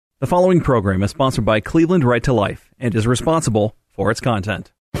The following program is sponsored by Cleveland Right to Life and is responsible for its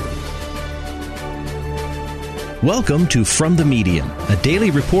content. Welcome to From the Median, a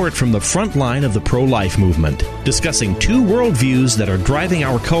daily report from the front line of the pro-life movement, discussing two worldviews that are driving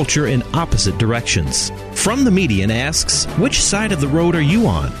our culture in opposite directions. From the Median asks, which side of the road are you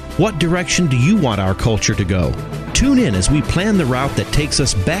on? What direction do you want our culture to go? Tune in as we plan the route that takes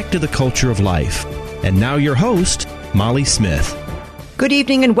us back to the culture of life. And now your host, Molly Smith. Good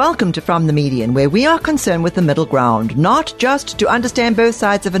evening and welcome to From the Median, where we are concerned with the middle ground, not just to understand both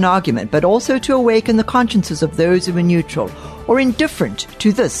sides of an argument, but also to awaken the consciences of those who are neutral or indifferent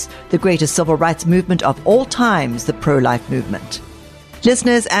to this, the greatest civil rights movement of all times, the pro-life movement.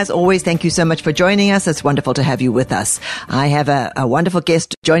 Listeners, as always, thank you so much for joining us. It's wonderful to have you with us. I have a wonderful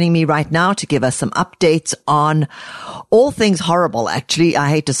guest joining me right now to give us some updates on all things horrible, actually. I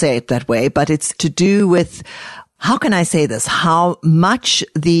hate to say it that way, but it's to do with, how can I say this? How much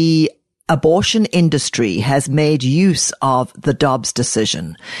the abortion industry has made use of the Dobbs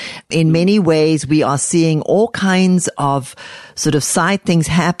decision. In many ways, we are seeing all kinds of sort of side things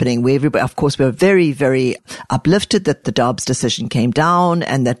happening where everybody, of course, we're very, very uplifted that the Dobbs decision came down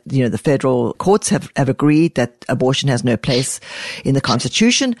and that, you know, the federal courts have agreed that abortion has no place in the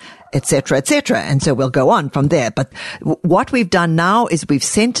Constitution, et cetera, et cetera. And so we'll go on from there. But what we've done now is we've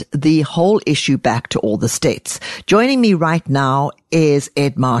sent the whole issue back to all the states. Joining me right now is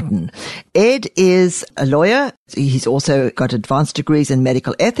Ed Martin. Ed is a lawyer. He's also got advanced degrees in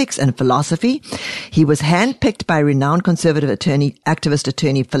medical ethics and philosophy. He was handpicked by renowned conservative activist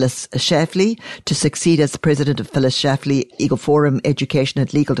attorney Phyllis Schlafly to succeed as the president of Phyllis Schlafly Eagle Forum Education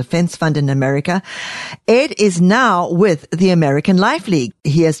and Legal Defense Fund in America. Ed is now with the American Life League.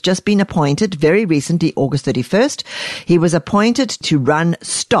 He has just been appointed very recently, August 31st. He was appointed to run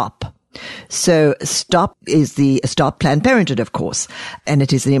STOP. So STOP is the Stop Planned Parenthood, of course, and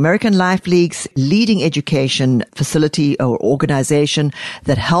it is the American Life League's leading education facility or organization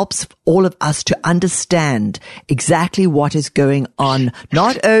that helps all of us to understand exactly what is going on,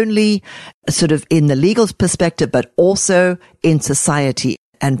 not only sort of in the legal perspective, but also in society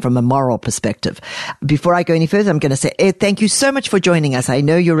and from a moral perspective. Before I go any further, I'm going to say, Ed, thank you so much for joining us. I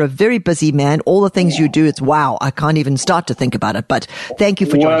know you're a very busy man. All the things you do, it's wow. I can't even start to think about it, but thank you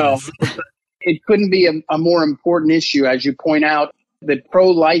for joining us. It couldn't be a more important issue. As you point out, the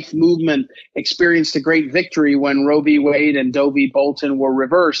pro-life movement experienced a great victory when Roe v. Wade and Doe v. Bolton were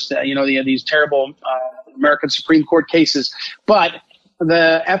reversed. These terrible American Supreme Court cases. But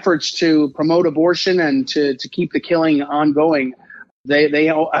the efforts to promote abortion and to keep the killing ongoing, they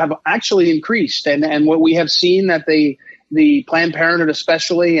have actually increased. And what we have seen that the Planned Parenthood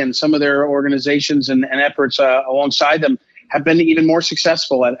especially and some of their organizations and efforts alongside them have been even more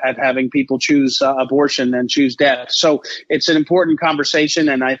successful at having people choose abortion and choose death. So it's an important conversation,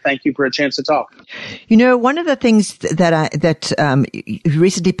 and I thank you for a chance to talk. You know, one of the things that you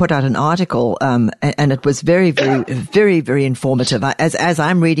recently put out an article, and it was very, very, very, very informative. As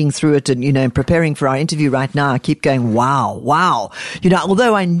I'm reading through it and, and preparing for our interview right now, I keep going, wow.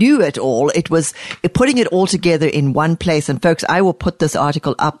 Although I knew it all, it was putting it all together in one place. And folks, I will put this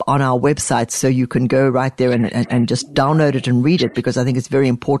article up on our website so you can go right there and just download it and read it, because I think it's very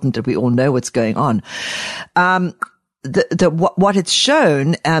important that we all know what's going on. What it's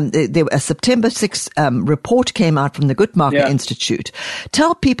shown, a September 6th report came out from the Guttmacher Institute.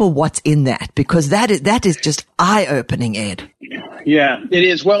 Tell people what's in that, because that is just eye-opening, Ed. Yeah, it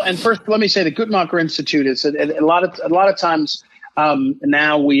is. Well, and first, let me say the Guttmacher Institute is a lot of times.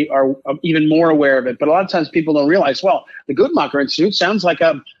 Now we are even more aware of it, but a lot of times people don't realize, well, the Guttmacher Institute sounds like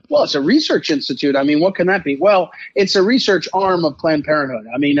it's a research institute. I mean, what can that be? Well, it's a research arm of Planned Parenthood.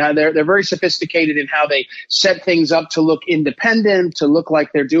 I mean, they're very sophisticated in how they set things up to look independent, to look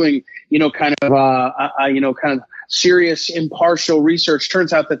like they're doing, kind of serious, impartial research.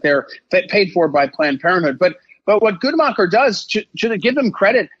 Turns out that they're paid for by Planned Parenthood. But what Guttmacher does, to give them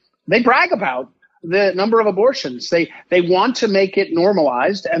credit, they brag about the number of abortions. They want to make it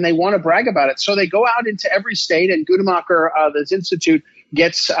normalized, and they want to brag about it. So they go out into every state, and Guttmacher, this institute,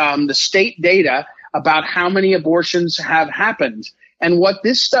 gets the state data about how many abortions have happened. And what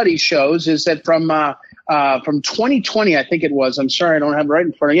this study shows is that from 2020, I think it was, I'm sorry, I don't have it right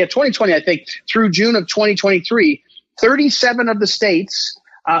in front of me. Yeah, 2020, I think, through June of 2023, 37 of the states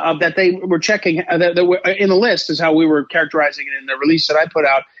that they were checking, that were in the list is how we were characterizing it in the release that I put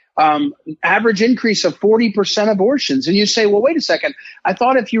out, average increase of 40% abortions. And you say, well, wait a second. I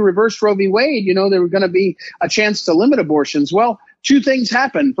thought if you reversed Roe v. Wade, there was going to be a chance to limit abortions. Well, two things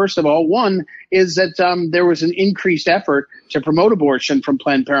happened. First of all, one is that there was an increased effort to promote abortion from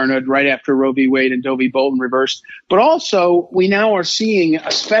Planned Parenthood right after Roe v. Wade and Doe v. Bolton reversed. But also, we now are seeing,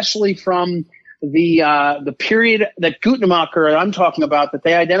 especially from the period that Guttmacher I'm talking about, that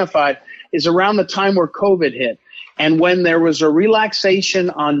they identified, is around the time where COVID hit. And when there was a relaxation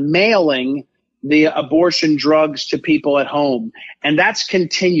on mailing the abortion drugs to people at home, and that's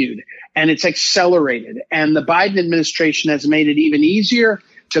continued and it's accelerated. And the Biden administration has made it even easier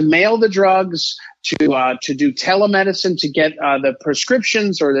to mail the drugs, to do telemedicine, to get the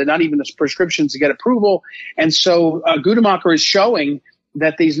prescriptions, or not even the prescriptions, to get approval. And so Guttmacher is showing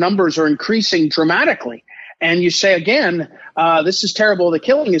that these numbers are increasing dramatically. And you say, again, this is terrible. The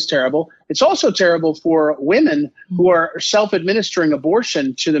killing is terrible. It's also terrible for women who are self-administering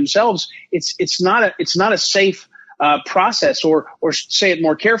abortion to themselves. It's not a safe process, or say it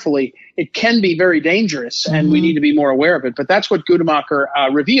more carefully, it can be very dangerous, and we need to be more aware of it. But that's what Guttmacher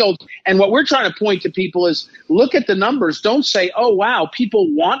revealed. And what we're trying to point to people is, look at the numbers. Don't say, oh, wow,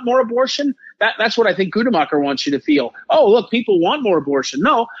 people want more abortion. That's what I think Guttmacher wants you to feel. Oh, look, people want more abortion.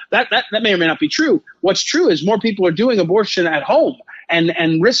 No, that may or may not be true. What's true is more people are doing abortion at home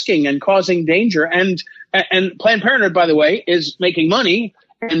and risking and causing danger. And Planned Parenthood, by the way, is making money,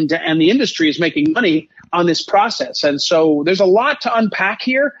 and the industry is making money on this process. And so there's a lot to unpack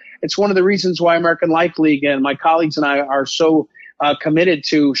here. It's one of the reasons why American Life League and my colleagues and I are so committed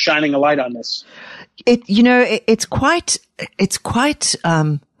to shining a light on this. It's quite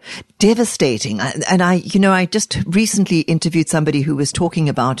devastating. And I just recently interviewed somebody who was talking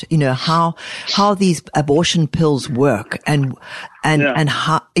about, how these abortion pills work and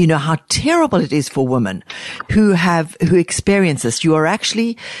how terrible it is for women who experience this. You are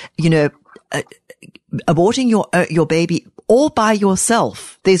actually, aborting your baby all by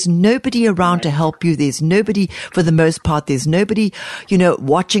yourself. There's nobody around to help you. There's nobody, for the most part, there's nobody,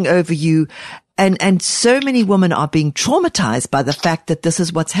 watching over you. And so many women are being traumatized by the fact that this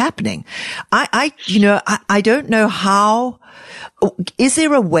is what's happening. I don't know how, is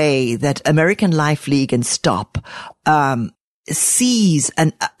there a way that American Life League and STOP, sees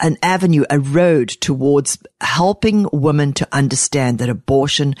an avenue, a road towards helping women to understand that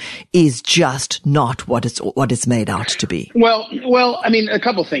abortion is just not what it's made out to be? Well, I mean, a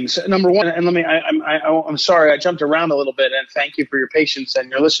couple things. Number one, and I'm sorry I jumped around a little bit, and thank you for your patience and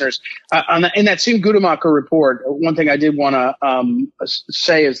your listeners. In that same Guttmacher report, one thing I did want to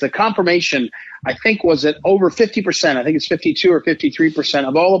say is the confirmation, I think, was that over 50%, I think it's 52 or 53%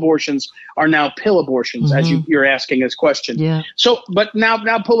 of all abortions are now pill abortions, as you're asking this question. Yeah. So, but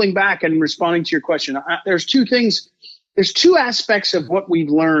now pulling back and responding to your question, there's two things. There's two aspects of what we've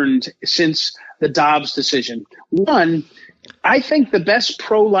learned since the Dobbs decision. One, I think the best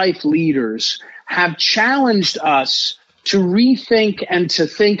pro-life leaders have challenged us to rethink and to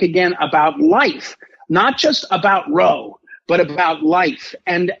think again about life, not just about Roe, but about life.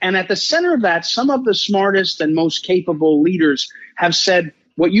 And at the center of that, some of the smartest and most capable leaders have said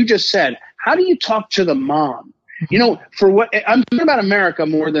what you just said. How do you talk to the mom? For what I'm talking about America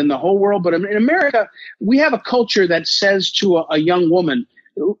more than the whole world, but in America, we have a culture that says to a young woman,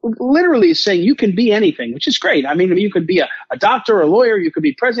 literally saying you can be anything, which is great. I mean, you could be a doctor, a lawyer, you could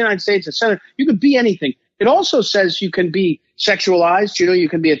be president of the United States, a senator, you could be anything. It also says you can be sexualized, you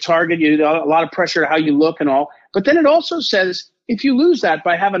can be a target, a lot of pressure to how you look and all. But then it also says if you lose that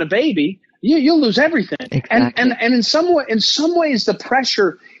by having a baby, you'll lose everything. Exactly. And in some ways, the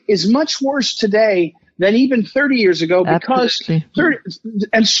pressure is much worse today than even 30 years ago, because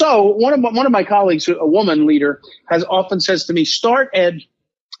and so one of my colleagues, a woman leader, has often says to me,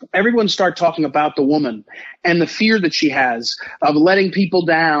 everyone start talking about the woman and the fear that she has of letting people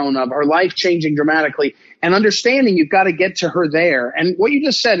down, of her life changing dramatically, and understanding you've got to get to her there. And what you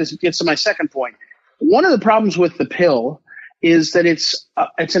just said gets to my second point. One of the problems with the pill is that it's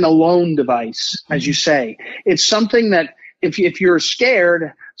an alone device, as you say. It's something that if you're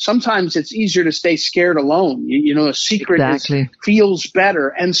scared, sometimes it's easier to stay scared alone. A secret feels better.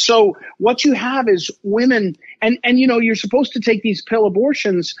 And so what you have is women, and you're supposed to take these pill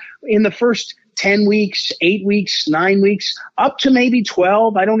abortions in the first 10 weeks, 8 weeks, 9 weeks, up to maybe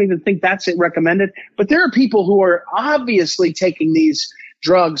 12. I don't even think that's recommended. But there are people who are obviously taking these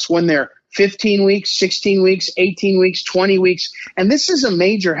drugs when they're 15 weeks, 16 weeks, 18 weeks, 20 weeks. And this is a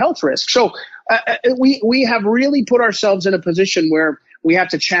major health risk. So we have really put ourselves in a position where We have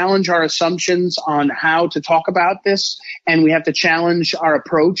to challenge our assumptions on how to talk about this, and we have to challenge our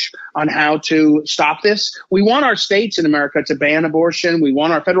approach on how to stop this. We want our states in America to ban abortion. We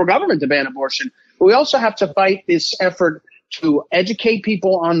want our federal government to ban abortion. But we also have to fight this effort to educate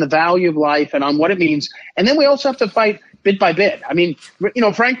people on the value of life and on what it means. And then we also have to fight bit by bit. I mean,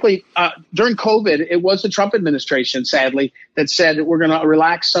 frankly, during COVID, it was the Trump administration, sadly, that said that we're going to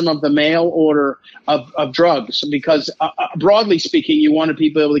relax some of the mail order of drugs because, broadly speaking, you wanted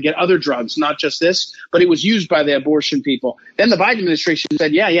people able to get other drugs, not just this, but it was used by the abortion people. Then the Biden administration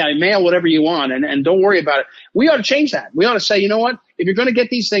said, yeah, mail whatever you want and don't worry about it. We ought to change that. We ought to say, you know what? If you're going to get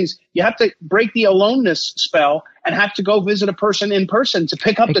these things, you have to break the aloneness spell and have to go visit a person in person to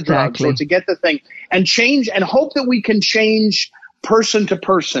pick up the drugs or to get the thing and change and hope that we can change person to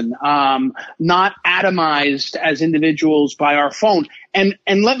person, not atomized as individuals by our phone. And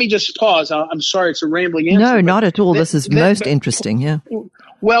let me just pause. I'm sorry, it's a rambling answer. No, not at all. This is most interesting. Yeah.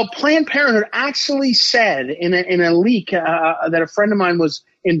 Well, Planned Parenthood actually said in a leak that a friend of mine was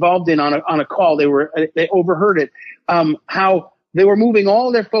involved in on a call. They overheard it. How they were moving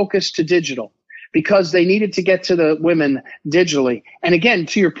all their focus to digital because they needed to get to the women digitally. And again,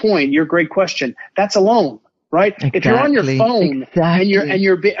 to your point, your great question, that's alone, right? Exactly. If you're on your phone and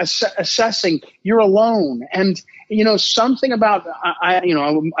you're assessing, you're alone. And something about I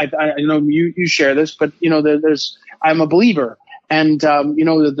know you share this, but I'm a believer, and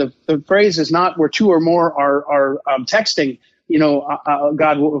the phrase is not where two or more are texting.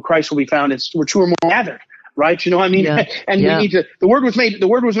 Christ will be found. It's where two or more gathered. Right? You know what I mean? Yeah. And we need to, the word was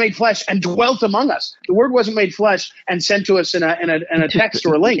made flesh and dwelt among us. The word wasn't made flesh and sent to us in a text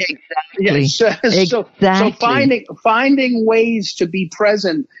or a link. Exactly. So finding ways to be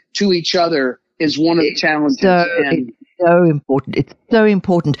present to each other is one of the challenges. It's so important. It's so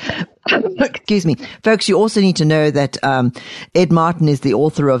important. Excuse me. Folks, you also need to know that, Ed Martin is the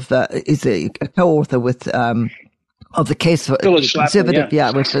author of, is a co-author with, of the case for conservative,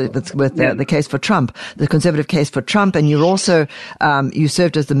 the case for Trump, the conservative case for Trump, and you're also you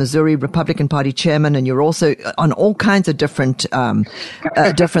served as the Missouri Republican Party chairman, and you're also on all kinds of different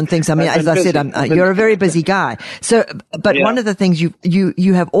things. I mean, as I said, you're a very busy guy. So, but one of the things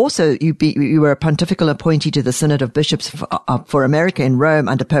you have also you were a pontifical appointee to the Synod of Bishops for America in Rome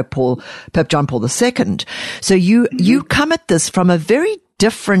under Pope John Paul II. So you come at this from a very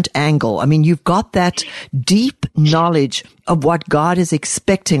different angle. I mean, you've got that deep knowledge of what God is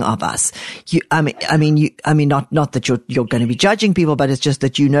expecting of us. Not that you're going to be judging people, but it's just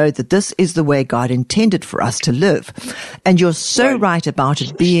that you know that this is the way God intended for us to live. And you're so right about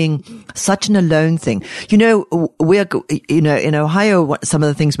it being such an alone thing. In Ohio, some of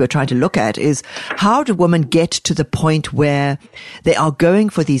the things we're trying to look at is how do women get to the point where they are going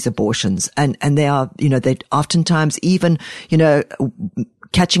for these abortions and they are, they oftentimes even,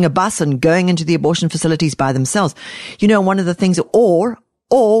 catching a bus and going into the abortion facilities by themselves. One of the things, or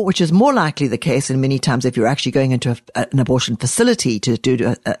which is more likely the case, and many times if you're actually going into an abortion facility to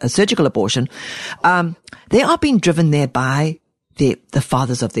do a surgical abortion, they are being driven there by the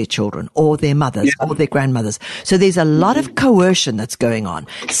fathers of their children or their mothers or their grandmothers. So there's a lot of coercion that's going on.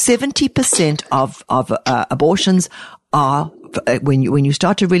 70% of abortions are, when you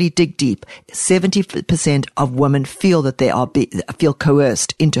start to really dig deep, 70% of women feel that they feel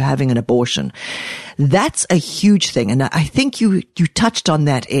coerced into having an abortion. That's a huge thing. And I think you touched on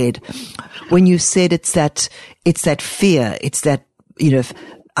that, Ed, when you said it's that fear. It's that,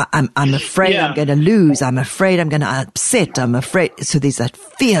 I'm afraid I'm going to lose. I'm afraid I'm going to upset. I'm afraid. So there's that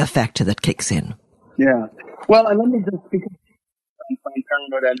fear factor that kicks in. Yeah. Well, and let me just speak on Planned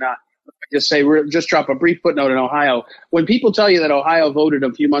Parenthood and just drop a brief footnote in Ohio. When people tell you that Ohio voted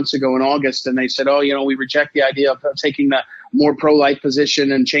a few months ago in August and they said, we reject the idea of taking the more pro-life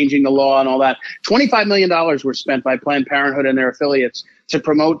position and changing the law and all that, $25 million were spent by Planned Parenthood and their affiliates to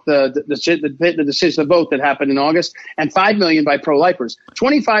promote the decision, the vote that happened in August, and $5 million by pro-lifers.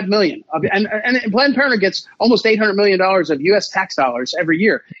 $25 million. And Planned Parenthood gets almost $800 million of U.S. tax dollars every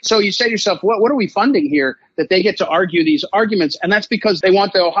year. So you say to yourself, what are we funding here that they get to argue these arguments? And that's because they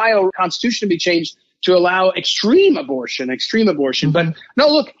want the Ohio Constitution to be changed to allow extreme abortion. Mm-hmm. But no,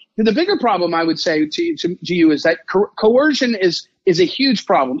 look, the bigger problem I would say to you is that coercion is a huge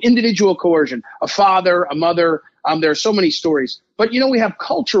problem. Individual coercion, a father, a mother. There are so many stories, but we have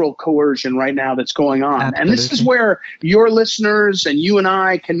cultural coercion right now that's going on. Absolutely. And this is where your listeners and you and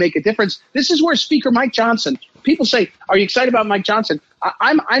I can make a difference. This is where Speaker Mike Johnson, people say, are you excited about Mike Johnson?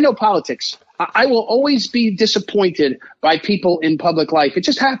 I know politics. I will always be disappointed by people in public life. It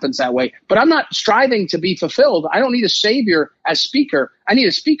just happens that way. But I'm not striving to be fulfilled. I don't need a savior as speaker. I need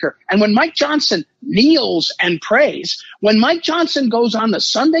a speaker. And when Mike Johnson kneels and prays, when Mike Johnson goes on the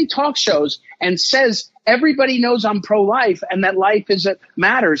Sunday talk shows and says, everybody knows I'm pro-life and that life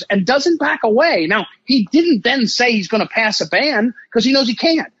matters, and doesn't back away. Now, he didn't then say he's going to pass a ban because he knows he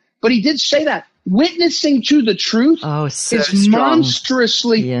can't. But he did say that. Witnessing to the truth is strong.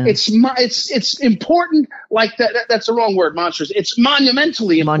 Monstrously, it's important, like that's the wrong word, monstrous. It's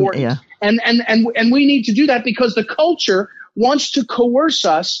monumentally important. And we need to do that because the culture wants to coerce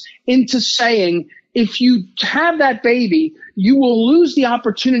us into saying, if you have that baby, you will lose the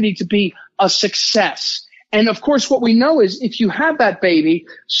opportunity to be a success. And of course, what we know is if you have that baby,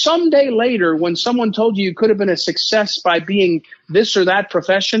 someday later, when someone told you could have been a success by being this or that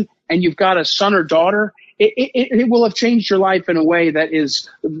profession, and you've got a son or daughter, it will have changed your life in a way that is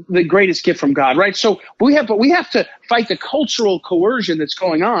the greatest gift from God, right? So we have to fight the cultural coercion that's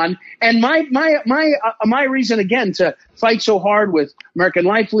going on. And my reason again to fight so hard with American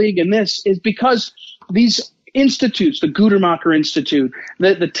Life League and this is because these institutes, the Gutermacher Institute,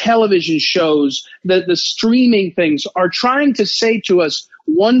 the television shows, the streaming things are trying to say to us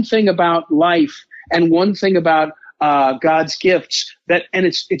one thing about life and one thing about God's gifts and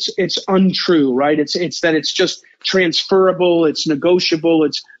it's untrue, right? It's that it's just transferable. It's negotiable.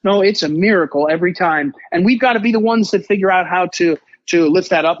 It's a miracle every time. And we've got to be the ones that figure out how to lift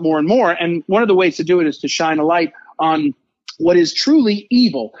that up more and more. And one of the ways to do it is to shine a light on what is truly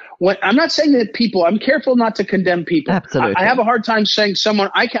evil. I'm not saying that I'm careful not to condemn people. Absolutely. I have a hard time saying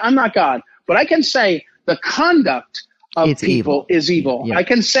I'm not God, but I can say the conduct of people is evil. Yeah. I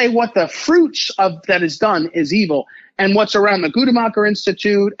can say what the fruits of that is done is evil. And what's around the Gutermacher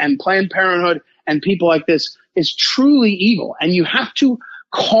Institute and Planned Parenthood and people like this is truly evil. And you have to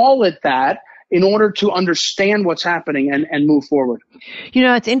call it that in order to understand what's happening and move forward. You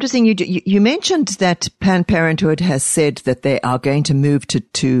know, it's interesting. You mentioned that Planned Parenthood has said that they are going to move to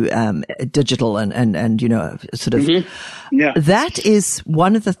digital and sort of. Mm-hmm. Yeah. That is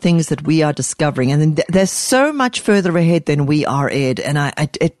one of the things that we are discovering, and they're so much further ahead than we are, Ed. And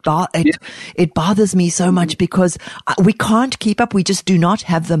it bothers me so much because we can't keep up. We just do not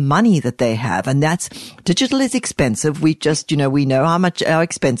have the money that they have, and digital is expensive. We just we know how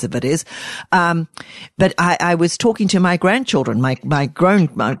expensive it is. But I was talking to my grandchildren, my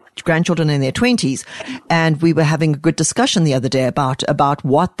grandchildren in their 20s, and we were having a good discussion the other day about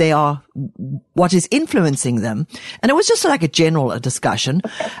what is influencing them. And it was just like a general discussion.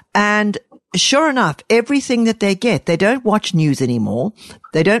 And sure enough, everything that they get, they don't watch news anymore.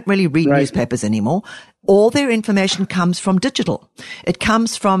 They don't really read newspapers anymore. All their information comes from digital. It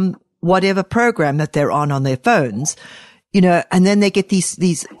comes from whatever program that they're on their phones. And then they get these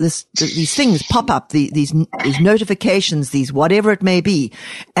things pop up, these notifications, these whatever it may be.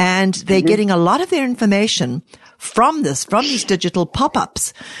 And they're getting a lot of their information from these digital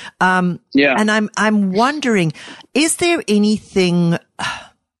pop-ups. And I'm wondering, is there anything,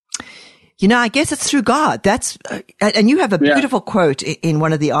 I guess it's through God. That's, and you have a beautiful quote in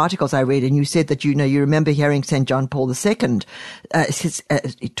one of the articles I read, and you said that, you remember hearing St. John Paul II,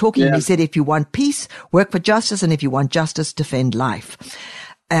 talking, he said, if you want peace, work for justice, and if you want justice, defend life.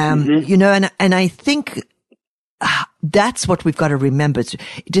 And I think that's what we've got to remember.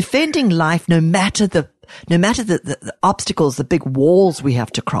 Defending life, no matter the obstacles, the big walls we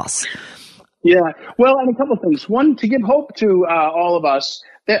have to cross. Yeah. Well, and a couple of things. One, to give hope to all of us.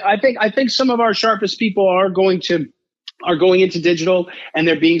 I think some of our sharpest people are going into digital, and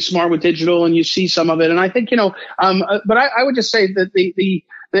they're being smart with digital, and you see some of it. And I think, but I would just say that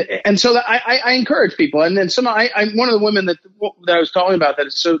and so I encourage people. And then I'm one of the women that I was talking about that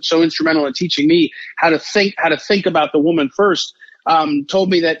is so instrumental in teaching me how to think about the woman first. Told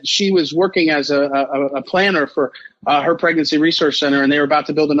me that she was working as a planner for her pregnancy resource center, and they were about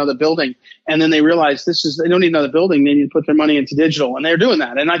to build another building. And then they realized they don't need another building. They need to put their money into digital, and they're doing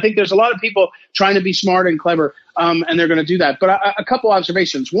that. And I think there's a lot of people trying to be smart and clever, and they're going to do that. But a couple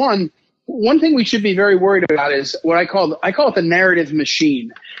observations. One thing we should be very worried about is what I call it the narrative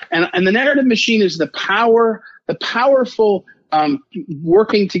machine. And the narrative machine is the powerful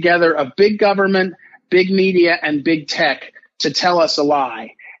working together of big government, big media, and big tech to tell us a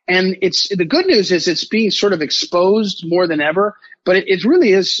lie. And the good news is it's being sort of exposed more than ever, but it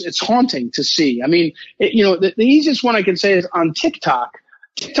really is, it's haunting to see. I mean, the easiest one I can say is on TikTok.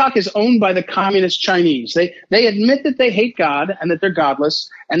 TikTok is owned by the communist Chinese. They admit that they hate God and that they're godless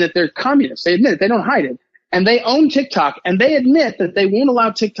and that they're communists. They admit it. They don't hide it. And they own TikTok, and they admit that they won't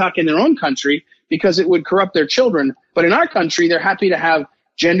allow TikTok in their own country because it would corrupt their children. But in our country, they're happy to have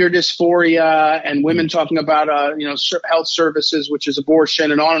gender dysphoria and women talking about, health services, which is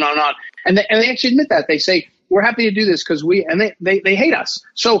abortion, and on and on and on. And they actually admit that. They say, we're happy to do this because they hate us.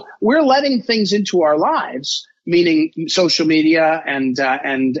 So we're letting things into our lives, meaning social media and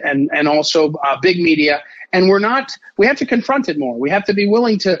also big media. And we have to confront it more. We have to be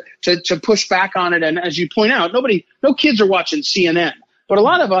willing to push back on it. And as you point out, no kids are watching CNN, but a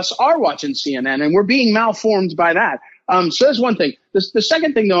lot of us are watching CNN, and we're being malformed by that. So that's one thing. The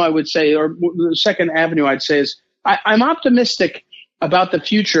second thing, though, I would say, or the second avenue I'd say is I'm optimistic about the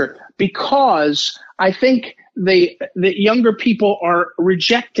future because I think the younger people are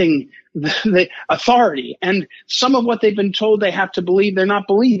rejecting the authority, and some of what they've been told they have to believe, they're not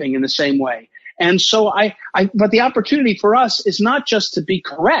believing in the same way. And so but the opportunity for us is not just to be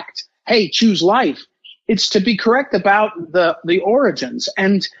correct. Hey, choose life. It's to be correct about the origins.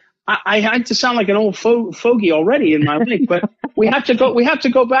 And I had to sound like an old fogey already in my life, but we have to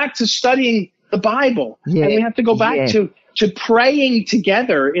go back to studying the Bible, and we have to go back to praying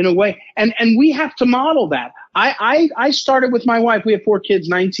together in a way. And we have to model that. I started with my wife. We have 4 kids,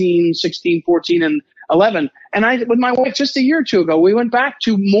 19, 16, 14, and 11. And with my wife just a year or two ago, we went back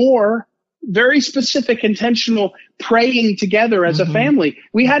to more very specific, intentional praying together as a family.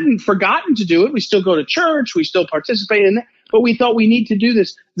 We hadn't forgotten to do it. We still go to church. We still participate in it, but we thought we need to do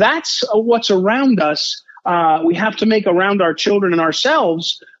this. That's what's around us. We have to make around our children and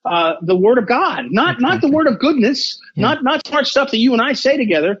ourselves the Word of God, not the Word of goodness, not smart stuff that you and I say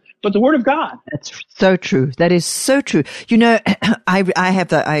together, but the Word of God. That's so true. That is so true. You know,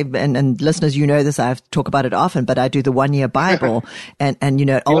 and listeners, you know this, I talk about it often, but I do the 1 year Bible and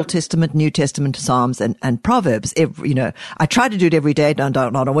Old Testament, New Testament, Psalms and Proverbs. I try to do it every day.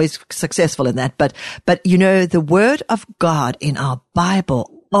 Not always successful in that, but the Word of God in our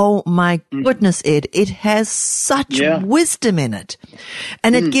Bible. Oh my goodness, Ed, it has such wisdom in it.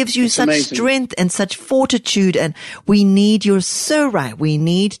 And it gives you such strength and such fortitude. And you're so right. We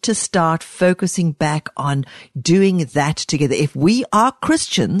need to start focusing back on doing that together. If we are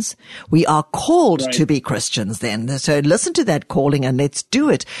Christians, we are called to be Christians then. So listen to that calling and let's do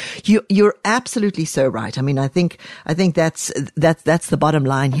it. You're absolutely so right. I mean, I think that's the bottom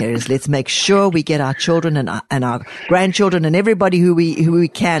line here is let's make sure we get our children and our grandchildren and everybody who we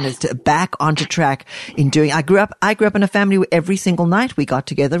can is to back onto track in doing. I grew up in a family where every single night we got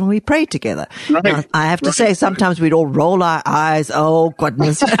together and we prayed together. Right. Now, I have to say, sometimes we'd all roll our eyes. Oh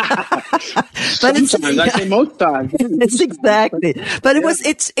goodness! But sometimes, I say most times. It's exactly. But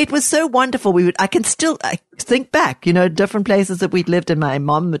it was so wonderful. I think back, different places that we'd lived, and my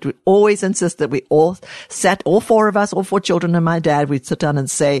mom would always insist that we all sat, all 4 of us, all 4 children and my dad, we'd sit down and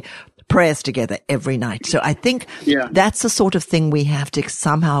say prayers together every night. So I think that's the sort of thing we have to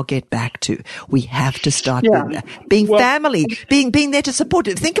somehow get back to. We have to start being family, being there to support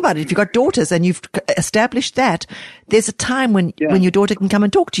it. Think about it. If you've got daughters and you've established that, there's a time when your daughter can come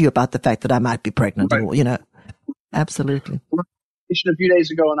and talk to you about the fact that I might be pregnant. Or, absolutely. A few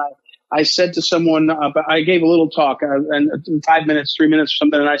days ago, and I said to someone, I gave a little talk, and 5 minutes, 3 minutes or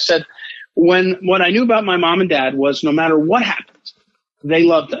something, and I said, what I knew about my mom and dad was no matter what happened, they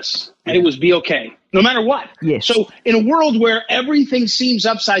loved us, and it was be okay, no matter what. Yes. So in a world where everything seems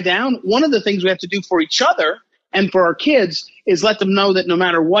upside down, one of the things we have to do for each other and for our kids is let them know that no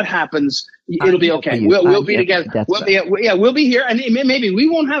matter what happens, it'll be okay. We'll be together. We'll be here, and maybe we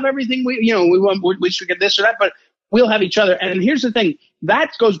won't have everything we should get this or that, but we'll have each other. And here's the thing,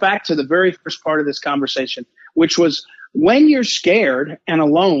 that goes back to the very first part of this conversation, which was when you're scared and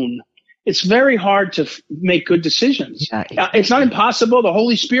alone, it's very hard to make good decisions. It's not impossible. The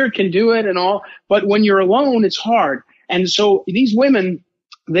Holy Spirit can do it and all, but when you're alone, it's hard. And so these women,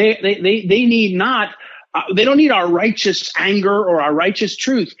 they need they don't need our righteous anger or our righteous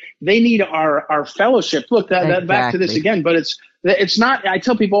truth. They need our fellowship. Look, that back to this again, but it's not, I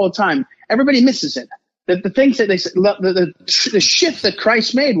tell people all the time, everybody misses it. The things that they said, the shift that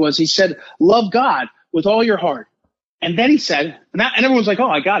Christ made was he said, love God with all your heart. And then he said, and everyone's like, oh,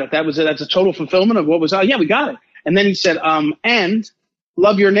 I got it. That's a total fulfillment of what was, yeah, we got it. And then he said, and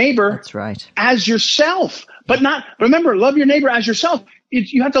love your neighbor as yourself, remember, love your neighbor as yourself.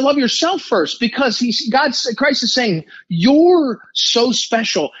 You have to love yourself first because Christ is saying, you're so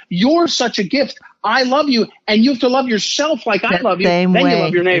special. You're such a gift. I love you. And you have to love yourself like I love you. Then you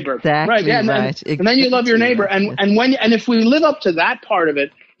love your neighbor. Exactly right. Yeah. And then you love your neighbor. And if we live up to that part of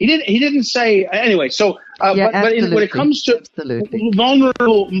it, he didn't say anyway. So, but when it comes to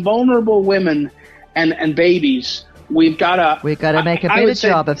vulnerable women and babies, we've got to make a better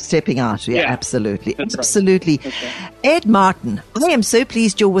job of stepping out. Yeah, absolutely. That's absolutely. Right. That's right. Ed Martin, I am so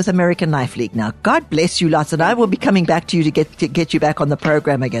pleased you're with American Life League now. God bless you lots, and I will be coming back to you to get you back on the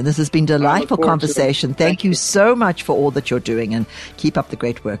program again. This has been a delightful conversation. Thank you so much for all that you're doing, and keep up the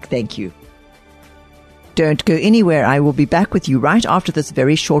great work. Thank you. Don't go anywhere. I will be back with you right after this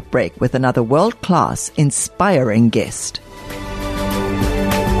very short break with another world-class, inspiring guest.